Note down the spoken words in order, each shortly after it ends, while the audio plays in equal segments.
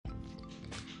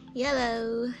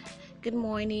Hello, good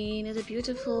morning. It's a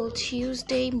beautiful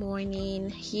Tuesday morning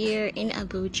here in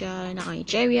Abuja,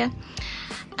 Nigeria,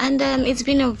 and it's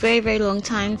been a very, very long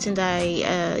time since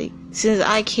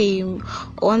I came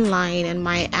online on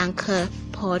my Anchor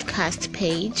podcast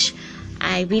page.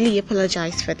 I really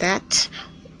apologize for that.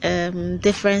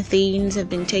 Different things have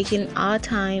been taking our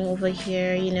time over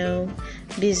here,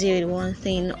 busy with one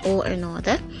thing or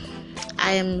another.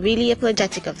 I am really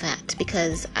apologetic of that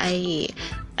because I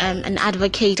am an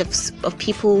advocate of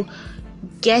people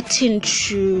getting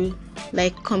through,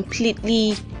 like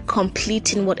completely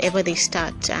completing whatever they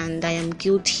start, and I am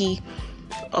guilty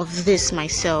of this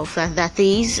myself. That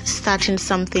is starting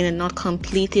something and not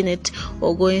completing it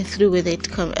or going through with it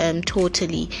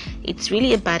totally. It's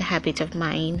really a bad habit of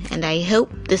mine, and I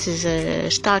hope this is a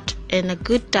start in a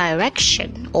good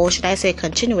direction, or should I say a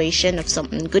continuation of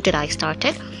something good that I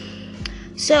started.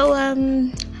 So,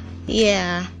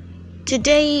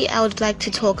 today I would like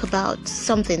to talk about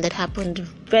something that happened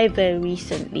very, very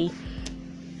recently.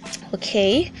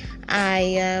 Okay,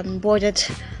 I boarded,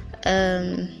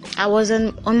 I was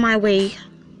on my way,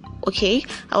 okay,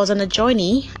 I was on a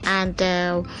journey,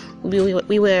 and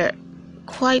we were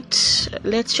quite,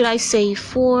 should I say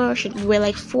four, we were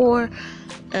like four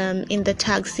in the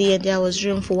taxi, and there was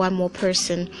room for one more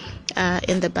person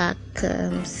in the back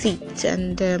seat.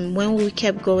 And when we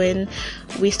kept going,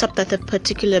 we stopped at a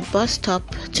particular bus stop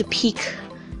to pick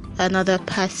another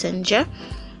passenger,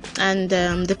 and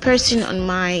the person on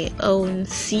my own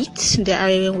seat, the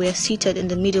area we were seated in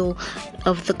the middle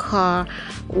of the car,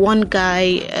 one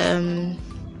guy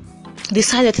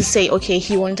decided to say, okay,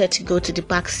 he wanted to go to the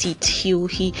back seat.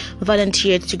 He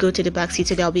volunteered to go to the back seat,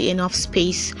 so there'll be enough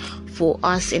space for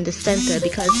us in the center,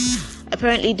 because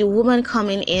apparently the woman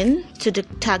coming in to the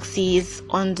taxi is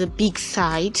on the big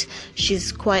side.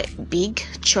 She's quite big,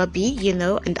 chubby,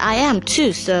 and I am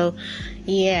too. So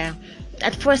yeah,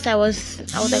 at first I was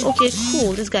like, okay,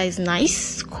 cool, this guy is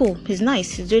nice, cool, he's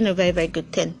nice, he's doing a very, very good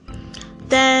thing.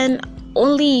 Then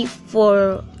only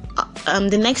for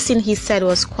the next thing he said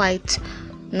was quite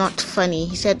not funny.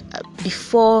 He said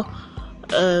before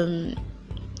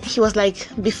he was like,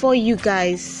 before you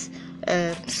guys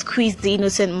squeeze the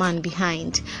innocent man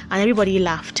behind, and everybody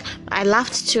laughed. I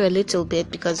laughed too a little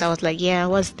bit, because I was like, yeah, I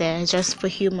was there just for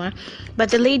humor.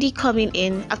 But the lady coming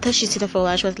in, after she said it for a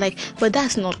while, she was like, but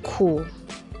that's not cool.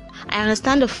 I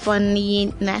understand the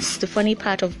funniness, the funny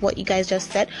part of what you guys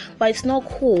just said, but it's not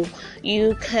cool.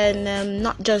 You can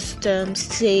not just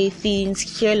say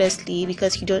things carelessly,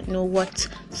 because you don't know what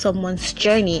someone's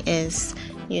journey is.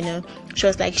 She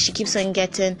was like, she keeps on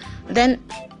getting. Then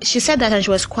she said that, and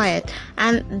she was quiet,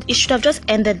 and it should have just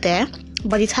ended there.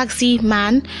 But the taxi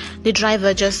man, the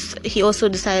driver, he also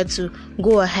decided to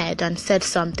go ahead and said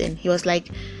something. He was like,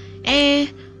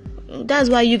 that's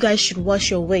why you guys should watch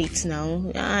your weight now.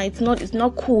 It's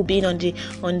not cool being on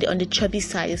the chubby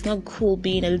side. It's not cool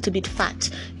being a little bit fat.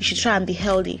 You should try and be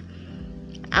healthy.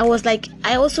 I was like,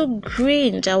 I also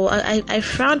grinned. I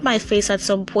frowned my face at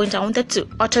some point. I wanted to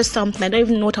utter something. I don't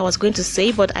even know what I was going to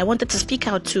say, but I wanted to speak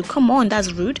out too. Come on,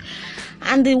 that's rude.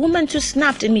 And the woman too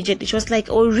snapped immediately. She was like,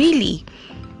 oh really?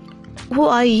 Who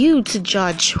are you to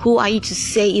judge? Who are you to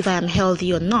say if I am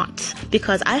healthy or not?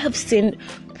 Because I have seen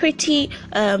pretty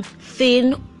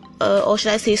thin, or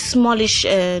should I say smallish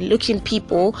looking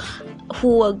people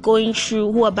who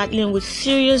are battling with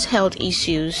serious health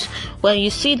issues. When you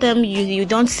see them, you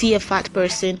don't see a fat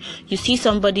person. You see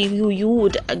somebody who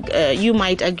you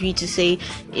might agree to say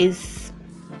is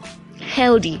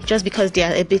healthy, just because they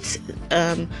are a bit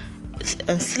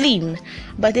slim,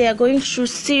 but they are going through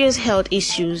serious health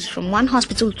issues, from one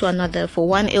hospital to another, from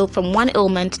one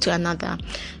ailment to another.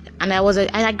 And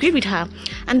I agreed with her.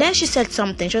 And then she said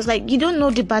something. She was like, you don't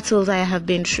know the battles I have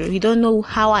been through. You don't know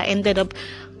how I ended up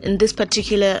in this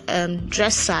particular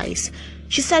dress size.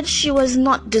 She said she was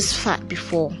not this fat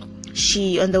before.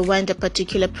 She underwent a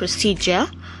particular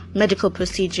medical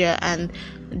procedure, and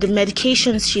the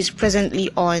medications she's presently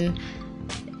on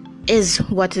is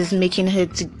what is making her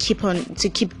to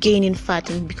keep gaining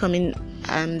fat and becoming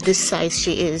this size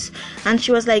she is. And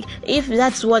she was like, if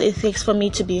that's what it takes for me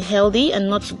to be healthy and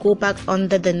not to go back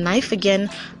under the knife again,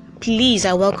 please,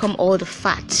 I welcome all the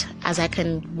fat as I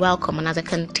can welcome and as I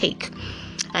can take.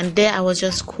 And there I was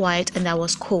just quiet, and I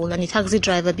was cool. And the taxi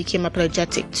driver became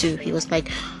apologetic too. He was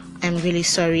like, I'm really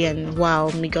sorry, and wow,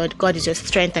 may God is your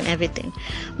strength and everything.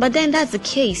 But then that's the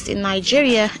case. In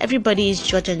Nigeria, everybody is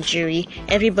judge and jury.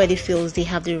 Everybody feels they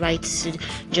have the right to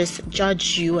just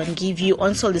judge you and give you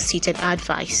unsolicited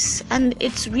advice. And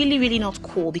it's really, really not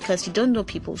cool, because you don't know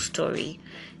people's story.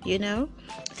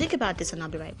 Think about this, and I'll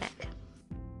be right back.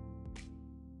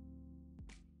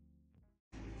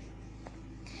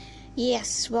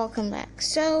 Yes, welcome back.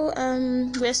 So,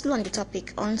 we're still on the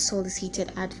topic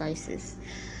unsolicited advices.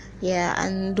 Yeah,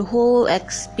 and the whole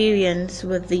experience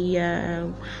with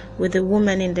the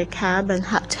woman in the cab and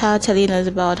her telling us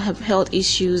about her health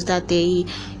issues that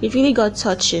it really got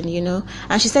touching,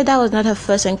 And she said that was not her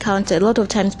first encounter. A lot of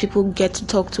times people get to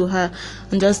talk to her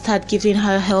and just start giving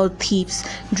her health tips: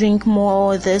 drink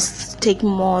more of this, take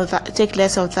more of that, take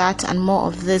less of that, and more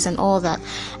of this and all that.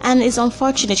 And it's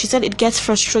unfortunate. She said it gets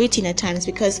frustrating at times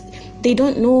because they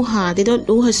don't know her, they don't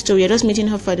know her story. You're just meeting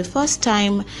her for the first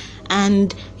time,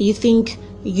 and you think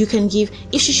you can give,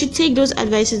 if she should take those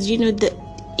advices, the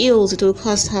ills it will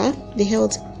cost her, the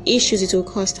health issues it will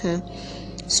cost her.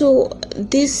 So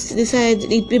this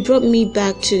decided, it brought me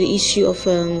back to the issue of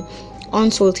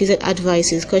unsolicited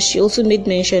advices, because she also made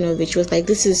mention of it. She was like,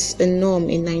 this is a norm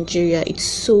in Nigeria, it's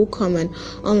so common,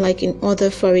 unlike in other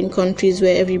foreign countries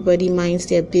where everybody minds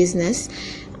their business.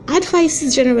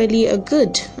 Advices generally are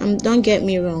good. Don't get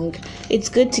me wrong. It's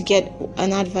good to get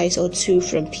an advice or two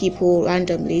from people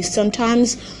randomly.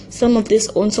 Sometimes some of these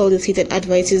unsolicited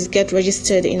advices get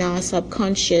registered in our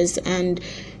subconscious, and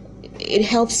it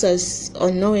helps us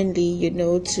unknowingly,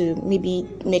 to maybe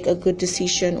make a good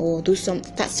decision or do some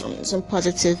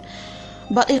positive.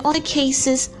 But in other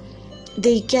cases,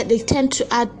 they tend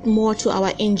to add more to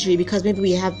our injury, because maybe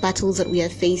we have battles that we are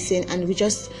facing, and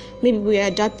maybe we are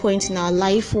at that point in our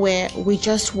life where we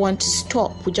just want to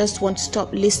stop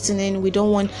listening. We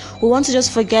want to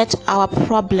just forget our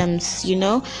problems,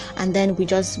 and then we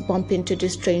just bump into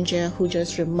this stranger who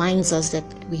just reminds us that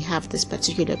we have this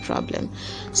particular problem.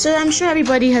 So I'm sure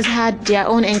everybody has had their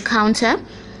own encounter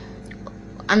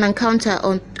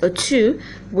or two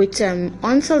with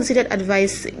unsolicited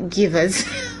advice givers,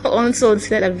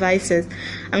 unsolicited advisors.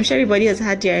 I'm sure everybody has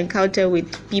had their encounter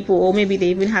with people, or maybe they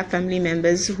even have family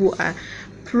members who are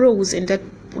pros in that,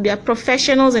 they are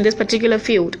professionals in this particular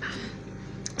field.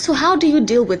 So how do you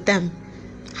deal with them?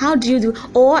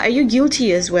 Or are you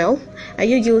guilty as well? Are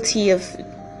you guilty of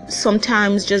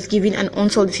sometimes just giving an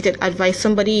unsolicited advice?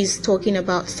 Somebody is talking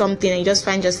about something and you just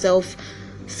find yourself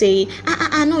say,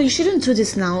 no, you shouldn't do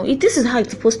this now. This is how it's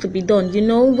supposed to be done.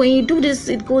 When you do this,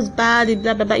 it goes bad,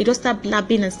 blah, blah, blah. You just start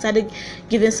blabbing and started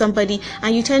giving somebody,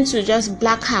 and you tend to just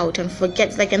black out and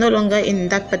forget, like you're no longer in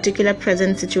that particular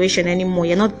present situation anymore.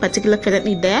 You're not particularly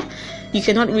presently there. You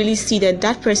cannot really see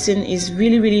that person is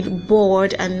really, really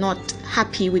bored and not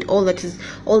happy with all that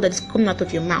is coming out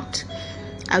of your mouth.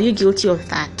 Are you guilty of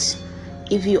that?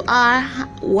 If you are,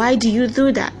 why do you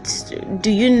do that? Do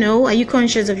you know? Are you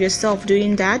conscious of yourself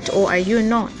doing that, or are you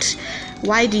not?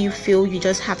 Why do you feel you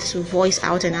just have to voice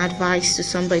out an advice to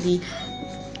somebody,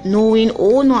 knowing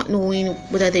or not knowing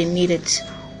whether they need it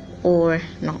or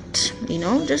not?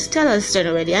 Just tell us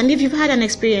generally. And if you've had an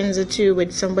experience or two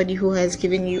with somebody who has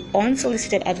given you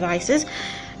unsolicited advices,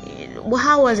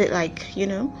 how was it like?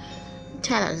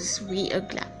 Tell us. We are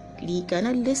gladly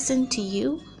gonna listen to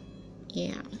you.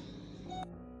 Yeah.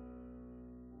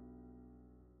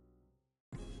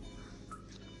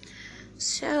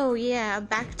 So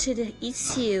back to the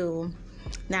issue.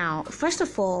 Now, first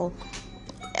of all,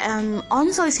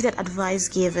 unsolicited advice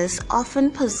givers often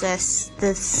possess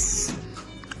this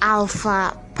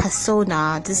alpha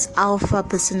persona, this alpha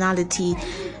personality.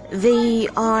 They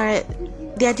are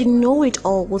the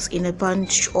know-it-alls in a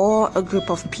bunch or a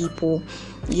group of people.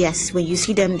 Yes, when you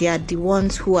see them, they are the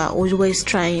ones who are always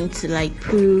trying to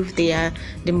prove they are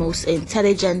the most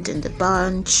intelligent in the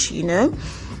bunch.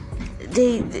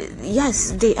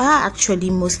 They are actually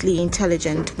mostly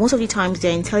intelligent. Most of the times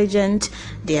they're intelligent,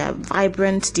 they are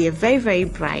vibrant, they are very, very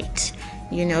bright,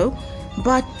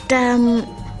 but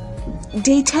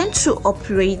they tend to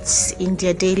operate in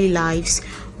their daily lives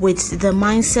with the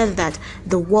mindset that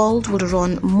the world would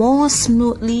run more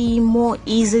smoothly, more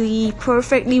easily,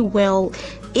 perfectly well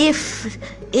if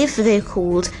they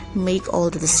could make all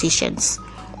the decisions.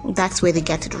 That's where they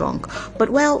get it wrong. But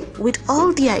with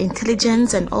all their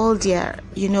intelligence and all their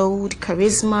the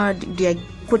charisma, they're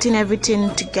putting everything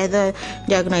together,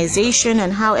 the organization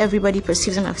and how everybody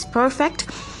perceives them as perfect,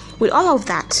 with all of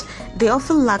that, they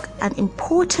often lack an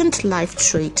important life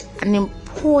trait, an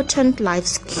important life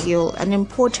skill, an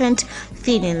important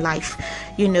thing in life,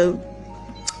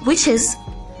 which is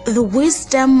the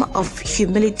wisdom of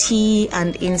humility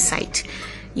and insight.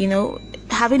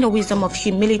 Having a wisdom of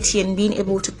humility and being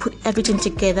able to put everything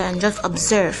together and just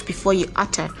observe before you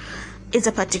utter is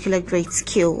a particular great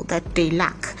skill that they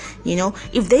lack.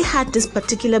 If they had this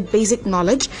particular basic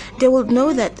knowledge, they would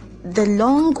know that the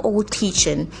long old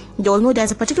teaching, you all know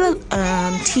there's a particular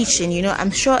teaching,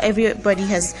 I'm sure everybody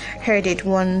has heard it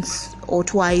once or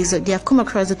twice, they have come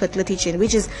across a particular teaching,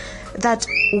 which is that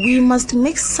we must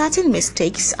make certain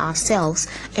mistakes ourselves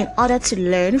in order to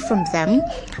learn from them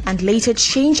and later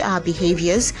change our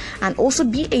behaviors and also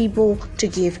be able to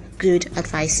give good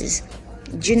advices.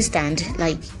 Do you understand?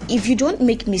 Like, if you don't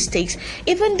make mistakes,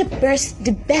 even the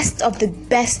best of the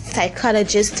best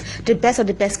psychologists, the best of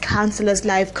the best counselors,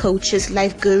 life coaches,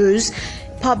 life gurus,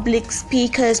 public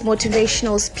speakers,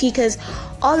 motivational speakers,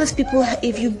 all those people,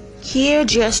 if you hear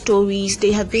their stories,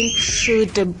 they have been through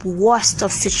the worst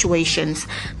of situations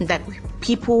that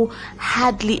people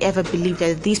hardly ever believe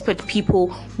that these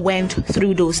people went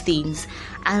through those things,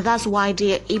 and that's why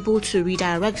they are able to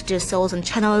redirect themselves and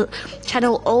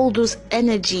channel all those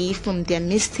energy from their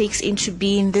mistakes into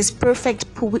being this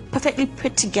perfectly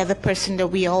put together person that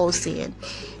we all see.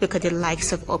 Look at the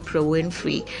likes of Oprah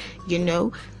Winfrey,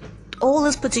 all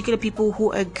those particular people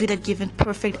who are good at giving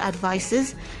perfect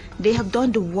advices. They have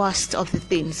done the worst of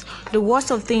things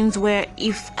where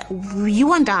if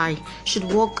you and I should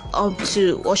walk up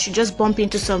to or should just bump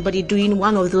into somebody doing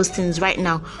one of those things right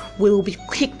now, we will be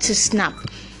quick to snap,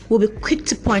 we'll be quick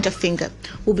to point a finger,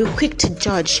 we'll be quick to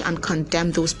judge and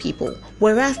condemn those people.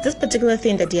 Whereas this particular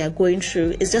thing that they are going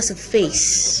through is just a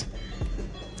phase.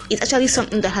 It's actually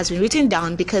something that has been written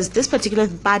down, because this particular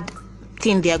bad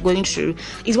thing they are going through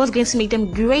is what's going to make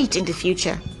them great in the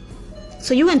future.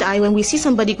 So you and I, when we see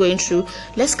somebody going through,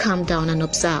 let's calm down and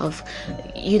observe.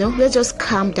 Let's just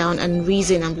calm down and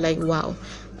reason. I'm like, wow,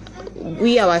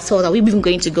 we ourselves, are we even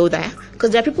going to go there? Because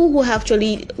there are people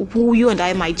who you and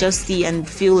I might just see and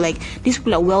feel like these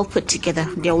people are well put together,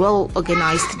 they're well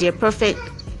organized, they're perfect,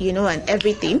 and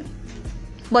everything.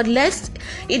 But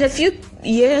in a few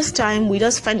years' time, we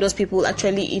just find those people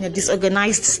actually in a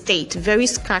disorganized state, very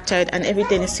scattered, and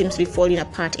everything seems to be falling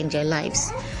apart in their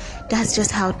lives. That's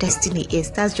just how destiny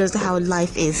is. That's just how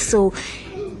life is. So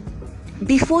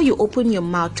before you open your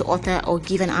mouth to utter or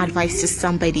give an advice to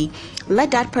somebody,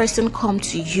 let that person come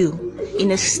to you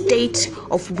in a state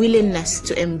of willingness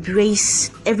to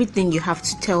embrace everything you have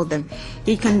to tell them.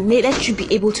 They can let you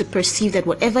be able to perceive that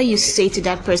whatever you say to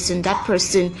that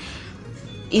person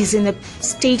is in a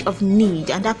state of need,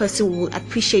 and that person will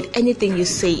appreciate anything you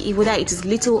say, whether it is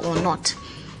little or not.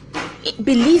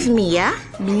 Believe me,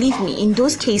 in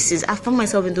those cases, I found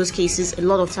myself in those cases a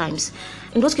lot of times.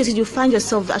 In those cases, you find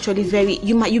yourself actually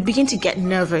you begin to get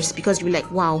nervous, because you're like,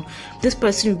 wow, this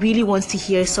person really wants to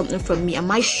hear something from me.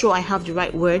 Am I sure I have the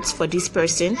right words for this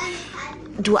person?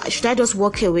 Should I just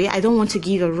walk away? I don't want to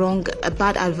give a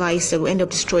bad advice that will end up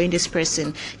destroying this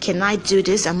person. Can I do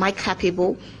this? Am I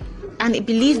capable? And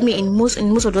believe me, in most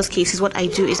of those cases, what I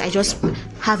do is I just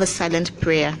have a silent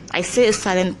prayer. I say a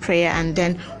silent prayer, and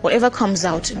then whatever comes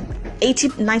out,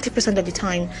 80-90% of the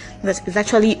time, that is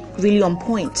actually really on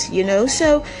point,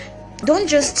 So don't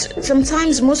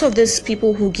sometimes most of these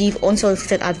people who give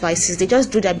unsolicited advices, they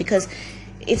just do that because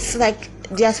it's like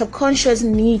their subconscious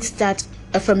needs that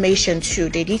affirmation too.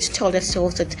 They need to tell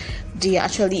themselves that they are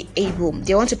actually able.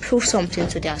 They want to prove something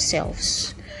to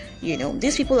themselves.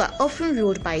 These people are often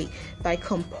ruled by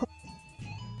compulsion.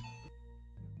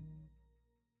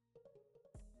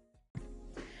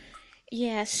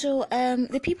 Yeah, so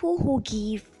the people who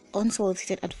give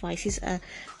unsolicited advices are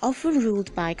often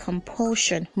ruled by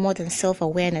compulsion more than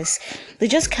self-awareness. They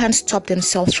just can't stop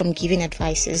themselves from giving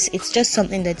advices. It's just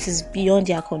something that is beyond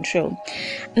their control.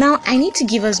 Now, I need to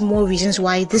give us more reasons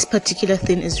why this particular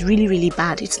thing is really, really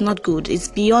bad. It's not good. It's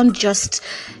beyond just,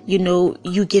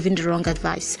 you giving the wrong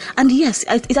advice. And yes,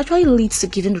 it actually leads to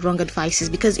giving the wrong advices,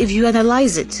 because if you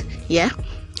analyze it,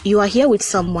 you are here with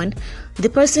someone, the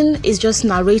person is just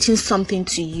narrating something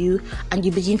to you, and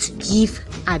you begin to give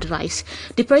advice.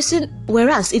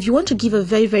 Whereas if you want to give a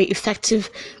very, very effective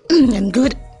and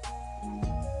good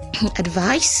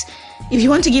advice,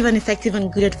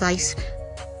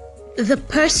 the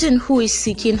person who is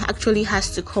seeking actually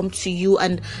has to come to you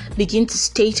and begin to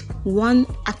state one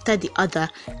after the other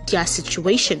their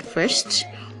situation first,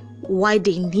 why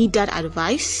they need that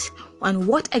advice, and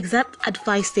what exact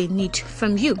advice they need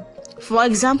from you. For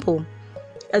example,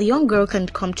 a young girl can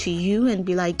come to you and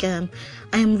be like, I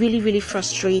am really, really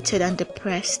frustrated and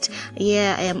depressed.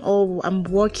 I'm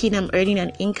working, I'm earning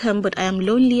an income, but I am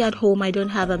lonely at home. I don't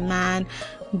have a man,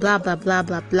 blah, blah, blah,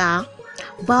 blah, blah.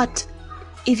 But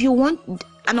if you want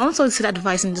and also said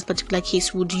advice in this particular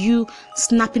case, would you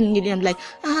snap immediately? I'm like,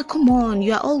 come on,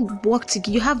 you are all work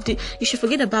together. You should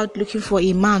forget about looking for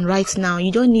a man right now.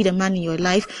 You don't need a man in your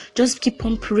life. Just keep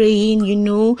on praying,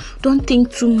 don't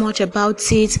think too much about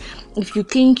it. If you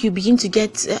think you begin to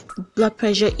get blood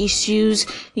pressure issues,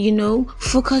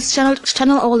 focus,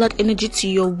 channel all that energy to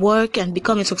your work and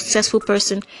become a successful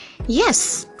person.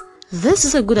 Yes, this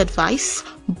is a good advice,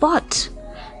 but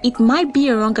it might be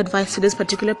a wrong advice to this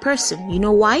particular person. You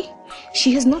know why?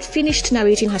 She has not finished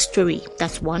narrating her story.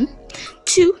 That's one.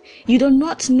 Two, you do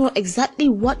not know exactly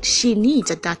what she needs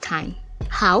at that time.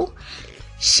 How?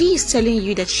 She is telling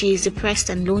you that she is depressed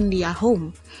and lonely at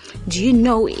home. Do you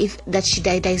know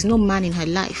that there is no man in her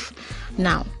life?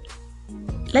 Now,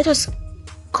 let us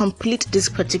complete this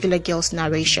particular girl's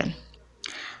narration.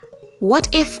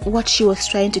 What if what she was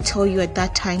trying to tell you at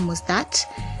that time was that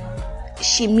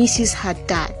she misses her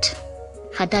dad?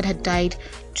 Her dad had died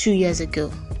 2 years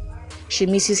ago. She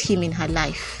misses him in her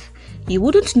life. You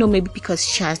wouldn't know, maybe because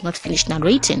she has not finished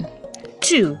narrating.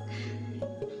 Two,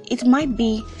 it might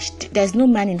be there's no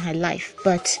man in her life,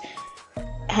 but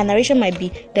her narration might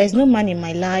be, there's no man in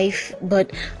my life,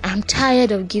 but I'm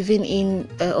tired of giving in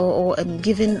or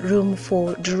giving room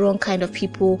for the wrong kind of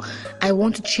people. I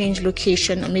want to change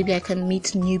location and maybe I can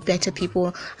meet new, better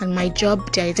people. And my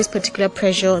job, there is this particular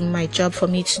pressure on my job for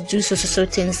me to do so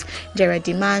things. There are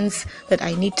demands that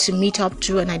I need to meet up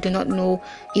to, and I do not know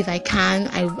if I can.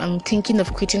 I'm thinking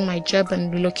of quitting my job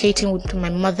and relocating to my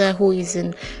mother, who is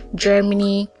in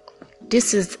Germany.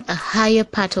 This is a higher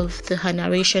part of her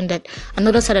narration,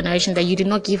 another side of narration that you did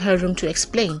not give her room to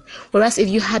explain. Whereas if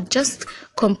you had just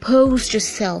composed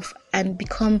yourself and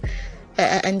become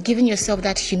and given yourself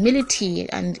that humility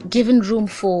and given room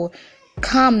for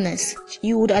calmness,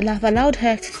 you would have allowed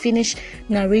her to finish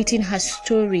narrating her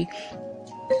story,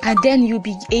 and then you'll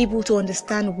be able to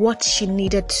understand what she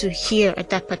needed to hear at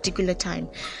that particular time.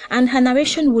 And her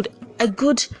narration would,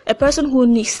 a person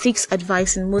who seeks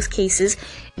advice, in most cases,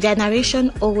 their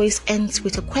narration always ends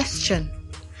with a question.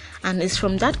 And it's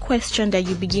from that question that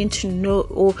you begin to know,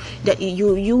 or that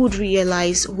you would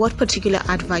realize what particular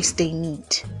advice they need.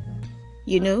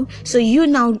 So you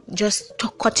now just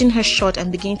cutting her short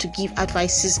and begin to give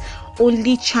advices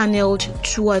only channeled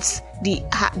towards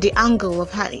the angle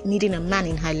of her needing a man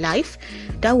in her life.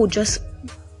 That would just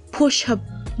push her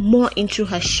more into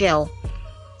her shell.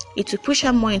 It will push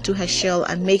her more into her shell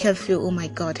and make her feel, oh my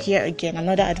God, here again,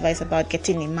 another advice about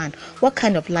getting a man. What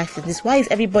kind of life is this? Why is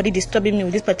everybody disturbing me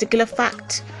with this particular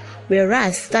fact?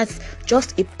 Whereas that's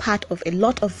just a part of a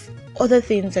lot of other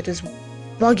things that is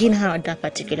bugging her at that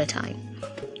particular time.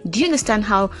 Do you understand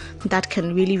how that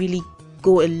can really, really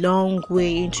go a long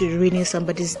way into ruining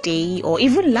somebody's day or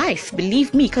even life?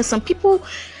 Believe me, because a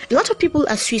lot of people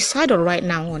are suicidal right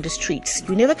now on the streets.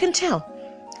 You never can tell.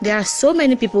 There are so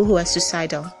many people who are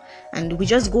suicidal, and we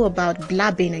just go about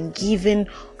blabbing and giving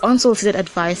unsolicited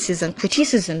advices and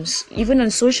criticisms, even on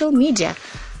social media.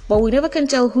 But we never can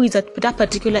tell who is at that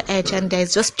particular edge, and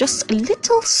there's just a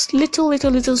little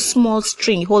small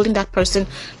string holding that person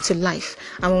to life.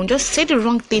 And when we just say the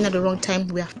wrong thing at the wrong time,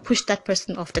 we have pushed that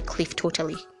person off the cliff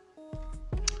totally.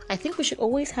 I think we should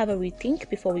always have a rethink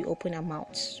before we open our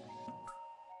mouths.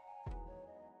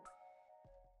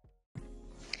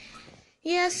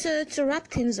 Yeah, so to wrap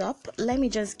things up, let me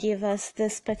just give us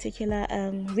this particular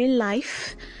real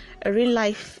life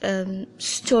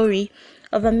story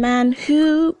of a man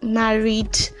who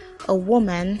married a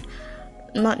woman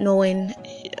not knowing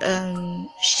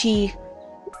she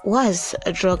was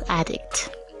a drug addict.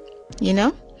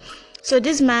 So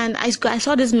this man, I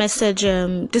saw this message,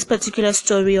 this particular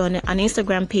story on an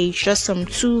Instagram page just some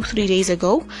 2-3 days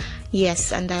ago.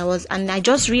 Yes, and I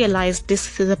just realized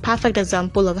this is a perfect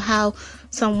example of how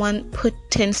someone put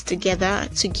things together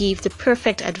to give the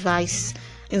perfect advice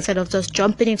instead of just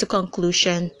jumping into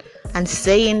conclusion and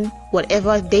saying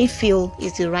whatever they feel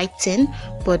is the right thing,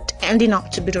 but ending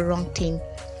up to be the wrong thing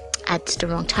at the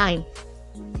wrong time.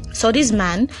 So this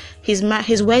man, his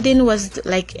wedding was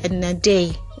like in a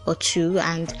day or two,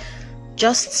 and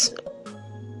just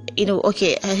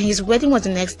his wedding was the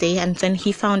next day, and then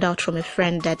he found out from a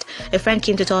friend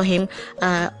came to tell him,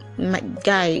 my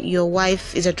guy, your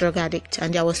wife is a drug addict,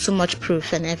 and there was so much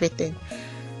proof and everything.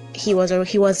 He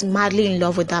was madly in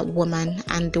love with that woman,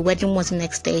 and the wedding was the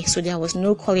next day, so there was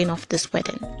no calling off this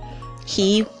wedding.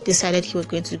 He decided he was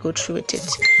going to go through with it,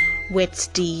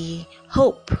 with the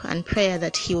hope and prayer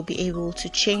that he will be able to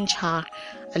change her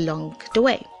along the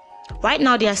way. Right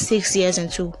now they are 6 years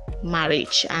into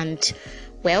marriage, and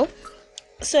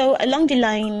so along the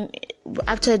line,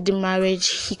 after the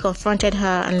marriage, he confronted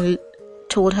her and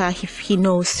told her he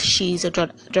knows she's a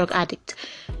drug addict.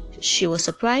 She was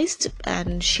surprised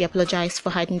and she apologized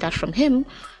for hiding that from him,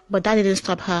 but that didn't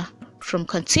stop her from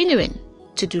continuing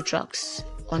to do drugs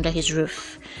under his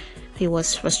roof. He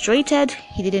was frustrated.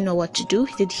 He didn't know what to do.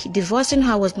 Divorcing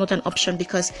her was not an option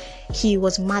because he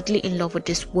was madly in love with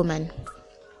this woman.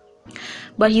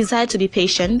 But he decided to be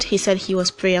patient. He said he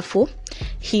was prayerful.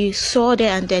 He saw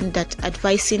there and then that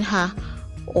advising her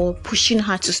or pushing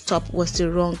her to stop was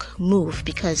the wrong move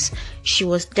because she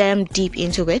was damn deep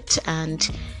into it, and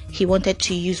he wanted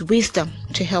to use wisdom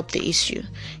to help the issue.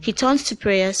 He turned to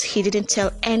prayers. He didn't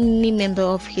tell any member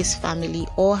of his family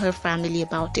or her family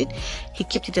about it. He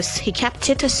kept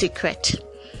it a secret.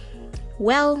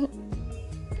 Well,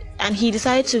 and he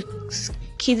decided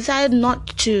not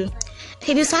to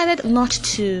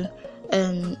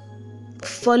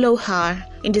follow her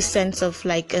in the sense of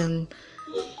like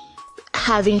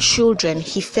having children.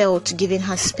 He felt giving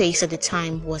her space at the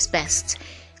time was best.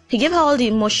 He gave her all the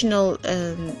emotional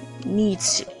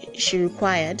needs she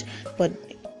required, but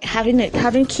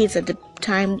having kids at the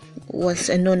time was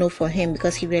a no-no for him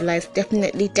because he realized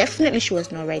definitely she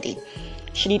was not ready.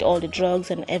 She did all the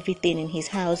drugs and everything in his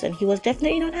house, and he was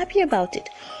definitely not happy about it.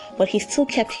 But he still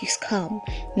kept his calm,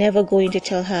 never going to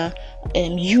tell her,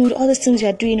 all the things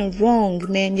you're doing are wrong,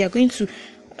 man. You're going to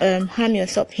harm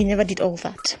yourself. He never did all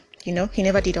that. He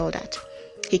never did all that.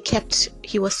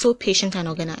 He was so patient and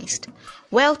organized.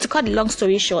 Well, to cut the long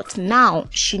story short, now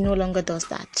she no longer does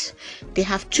that. They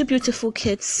have 2 beautiful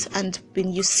kids, and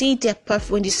when you see their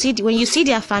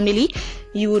family,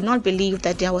 you would not believe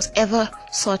that there was ever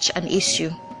such an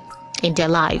issue in their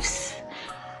lives.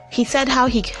 He said how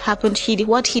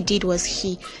what he did was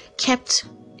he kept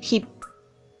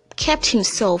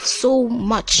himself so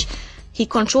much. He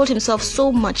controlled himself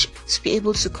so much to be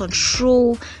able to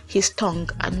control his tongue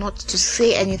and not to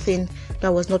say anything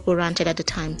that was not warranted at the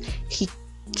time. He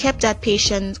kept that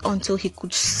patience until he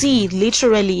could see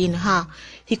literally in her.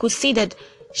 He could see that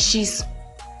she's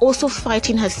also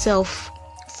fighting herself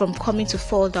from coming to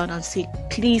fall down and say,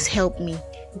 please help me,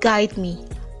 guide me,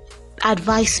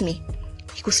 advise me.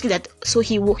 He could see that, so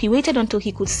he waited until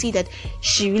he could see that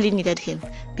she really needed him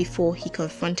before he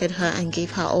confronted her and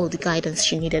gave her all the guidance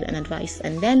she needed and advice.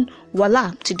 And then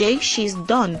voila, today she's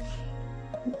done.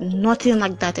 Nothing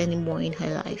like that anymore in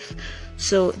her life.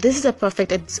 So this is a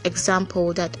perfect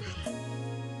example that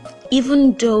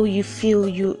even though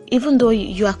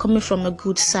you are coming from a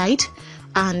good side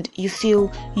and you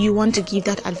feel you want to give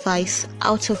that advice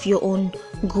out of your own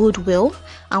goodwill,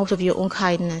 out of your own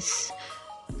kindness,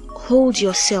 hold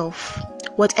yourself.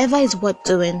 Whatever is worth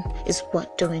doing is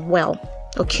worth doing well.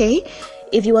 Okay?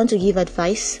 If you want to give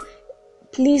advice,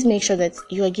 please make sure that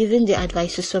you are giving the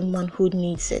advice to someone who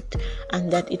needs it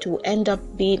and that it will end up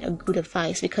being a good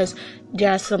advice, because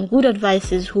there are some good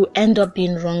advices who end up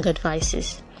being wrong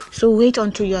advices. So wait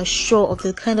until you are sure of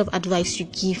the kind of advice you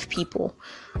give people.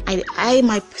 I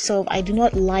myself, I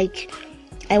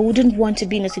wouldn't want to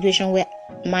be in a situation where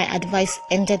my advice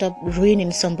ended up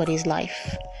ruining somebody's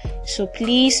life. So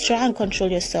please try and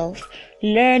control yourself.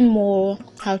 Learn more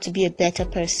how to be a better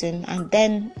person, and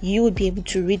then you will be able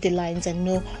to read the lines and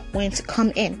know when to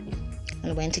come in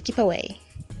and when to keep away.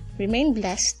 Remain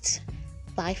blessed.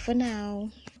 Bye for now.